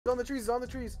He's on the trees, he's on the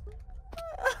trees.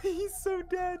 He's so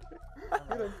dead.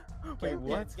 Get him. Wait,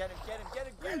 what? Get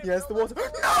him. Yes, the water.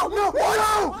 No! No!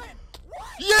 No!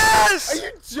 Yes! Are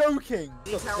you joking?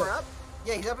 Did he tower up?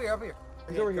 Yeah, he's up here,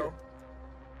 He's over here.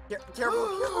 Careful.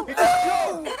 No! No!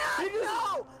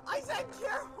 I said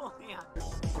careful! Yeah.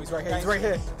 Oh, he's right here, he's right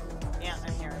here. Yeah,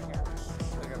 I'm here.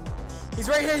 He's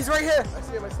right here, he's right here. I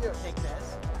see him. Take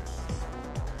this.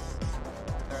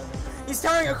 He's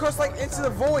towering across like into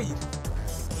the void.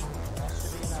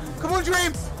 Come on,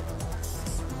 Dream!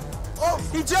 Oh,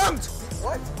 he jumped!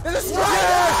 What? There's a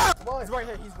strider! Come on. He's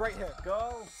right here.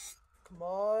 Go. Come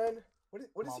on. What is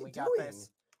he we doing? got this.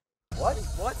 What?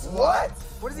 What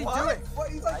is he doing? What?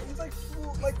 He's like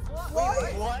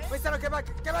flying. What? Wait, Sano, get back,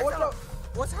 Sano.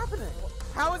 What's happening?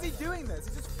 How is he doing this?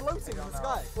 He's just floating in the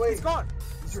sky. Wait, he's gone.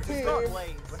 Dream,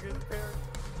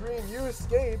 Dream, you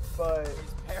escaped, but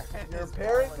your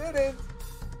parent didn't.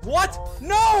 What?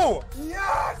 No!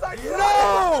 Yes, I did.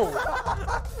 No!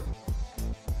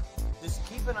 Just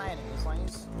keep an eye on it as long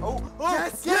as.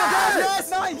 Yes!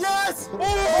 Nice! Yes!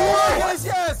 Oh,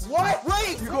 yes! What?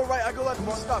 Wait! You go right, I go left.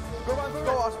 He's stuck. Go,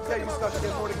 Austin. Yeah, he's stuck. He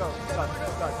has more to go. He's done.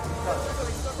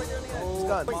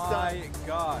 Oh my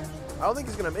god. I don't think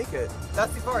he's gonna make it.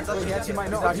 That's too far. He actually might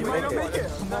not. He might not make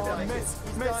it. Come on, miss.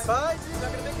 Bye. He's not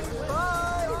gonna make it. Bye.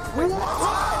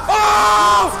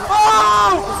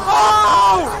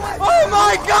 Oh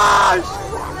my gosh!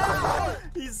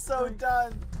 He's so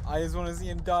done. I just want to see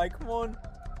him die. Come on.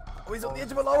 Oh, he's on the edge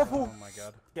of a lava pool. Oh my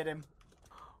god. Get him.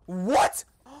 What?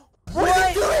 What is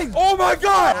he doing? Oh my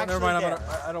god! Actually, Never mind.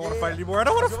 I don't want to fight anymore. I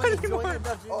don't want to fight anymore.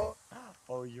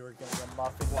 Oh, you were getting a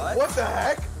muffin. What the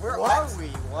heck? Where are we?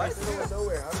 What?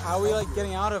 Nowhere. How are we like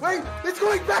getting out of it? Wait, it's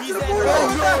going back to the He's portal.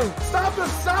 in. No. Stop him!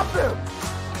 Stop him!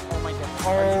 Oh my god.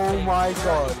 Oh my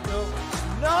god.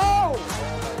 No!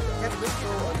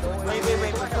 Wait.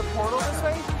 What's the portal this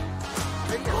way?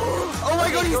 Oh my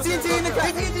god, he's TNT in the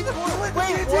guy. TNT the portal. Wait,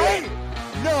 Wait!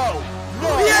 No!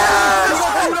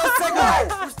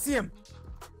 Yes! See him.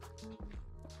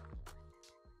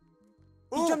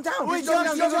 He jumped down. Wait, He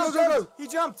jumped. go. He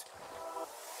jumped.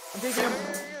 I'm taking him.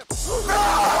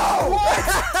 No!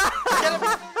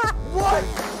 What?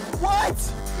 What?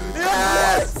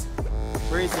 Yes!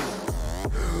 Where is he?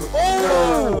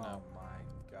 Oh! Oh my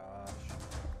gosh.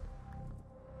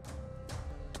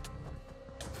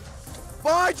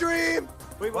 Bye, Dream.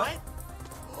 Wait, what?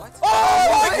 Oh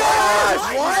my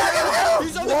gosh! What?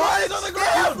 He's on the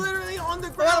ground. He's literally on the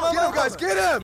ground. Get him, guys. Get him.